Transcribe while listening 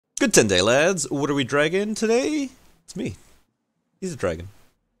Good 10-day, lads. What are we dragging today? It's me. He's a dragon.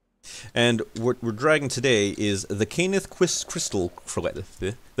 And what we're dragging today is the Cannith Crystal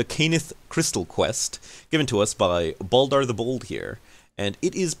Quest, given to us by Baldar the Bold here. And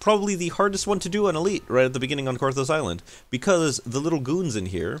it is probably the hardest one to do on Elite, right at the beginning on Korthos Island, because the little goons in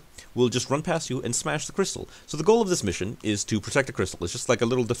here will just run past you and smash the crystal. So the goal of this mission is to protect the crystal. It's just like a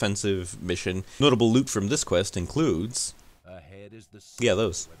little defensive mission. Notable loot from this quest includes... yeah,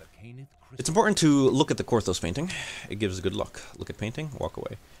 those. It's important to look at the Korthos painting. It gives good luck. Look at painting, walk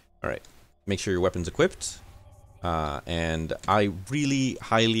away. Alright, make sure your weapon's equipped. And I really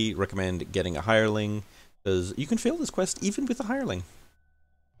highly recommend getting a hireling, because you can fail this quest even with a hireling.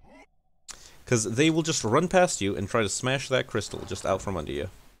 Because they will just run past you and try to smash that crystal just out from under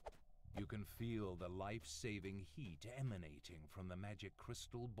you. You can feel the life-saving heat emanating from the magic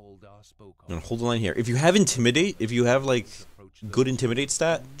crystal Baldar spoke of. And hold the line here. If you have Intimidate, if you have like good Intimidate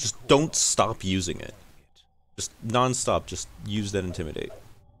stat, just don't stop using it. Just non-stop, just use that Intimidate.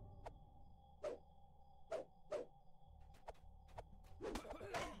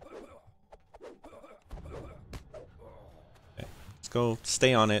 Okay, let's go.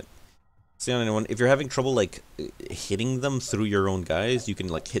 Stay on it. Stay on anyone. If you're having trouble like hitting them through your own guys, you can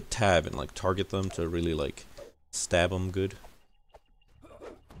like hit tab and like target them to really like stab them good.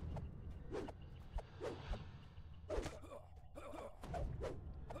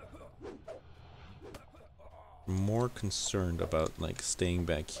 I'm more concerned about like staying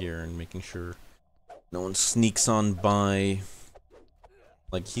back here and making sure no one sneaks on by.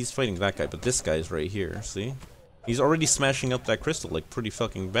 Like he's fighting that guy, but this guy's right here, see? He's already smashing up that crystal like pretty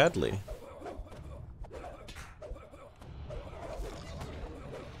fucking badly.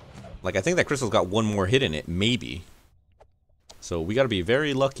 Like, I think that crystal's got one more hit in it, maybe. So we gotta be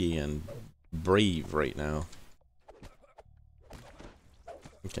very lucky and brave right now.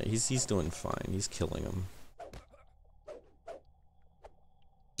 Okay, he's doing fine. He's killing him.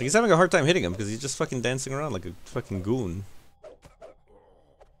 Like, he's having a hard time hitting him because he's just fucking dancing around like a fucking goon.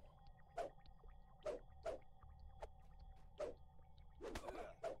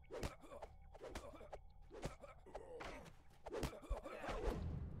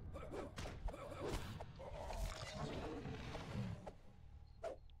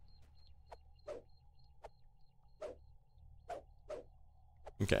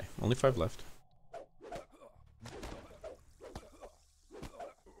 Okay, only 5 left.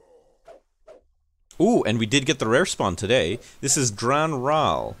 Ooh, and we did get the rare spawn today. This is Dran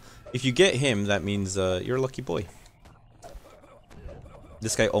Ral. If you get him, that means you're a lucky boy.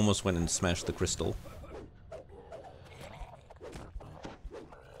 This guy almost went and smashed the crystal.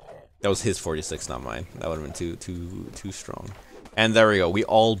 That was his 46, not mine. That would have been too strong. And there we go. We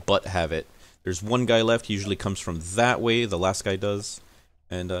all but have it. There's one guy left. He usually comes from that way. The last guy does.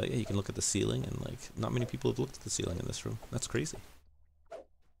 And yeah, you can look at the ceiling, and like, not many people have looked at the ceiling in this room. That's crazy.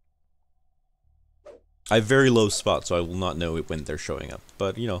 I have very low spot, so I will not know it when they're showing up.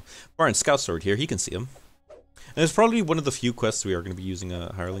 But, you know, Baron Scout Sword here, he can see them. And it's probably one of the few quests we are going to be using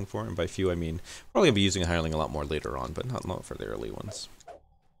a hireling for. And by few, I mean, probably going to be using a hireling a lot more later on, but not for the early ones.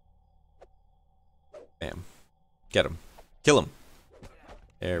 Bam. Get him. Kill him.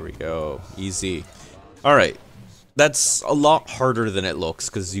 There we go. Easy. Alright. That's a lot harder than it looks,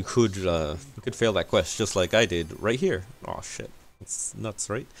 because you could fail that quest just like I did right here. Oh shit, it's nuts,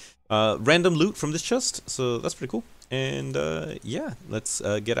 right? Random loot from this chest, so that's pretty cool. And yeah, let's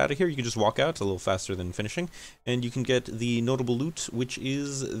get out of here. You can just walk out a little faster than finishing, and you can get the notable loot, which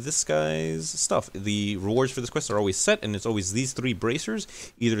is this guy's stuff. The rewards for this quest are always set, and it's always these 3 bracers,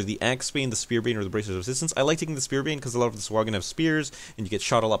 either the Axe Bane, the Spear Bane, or the Bracers of Resistance. I like taking the Spear Bane because a lot of the Swaggin have spears, and you get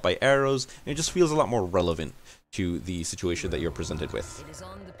shot a lot by arrows, and it just feels a lot more relevant to the situation that you're presented with.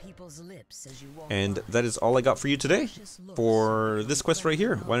 And that is all I got for you today for this quest right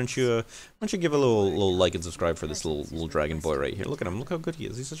here. Why don't you give a little like and subscribe for this little dragon boy right here. Look at him. Look how good he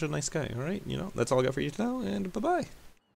is. He's such a nice guy. All right, you know, that's all I got for you now, and bye-bye.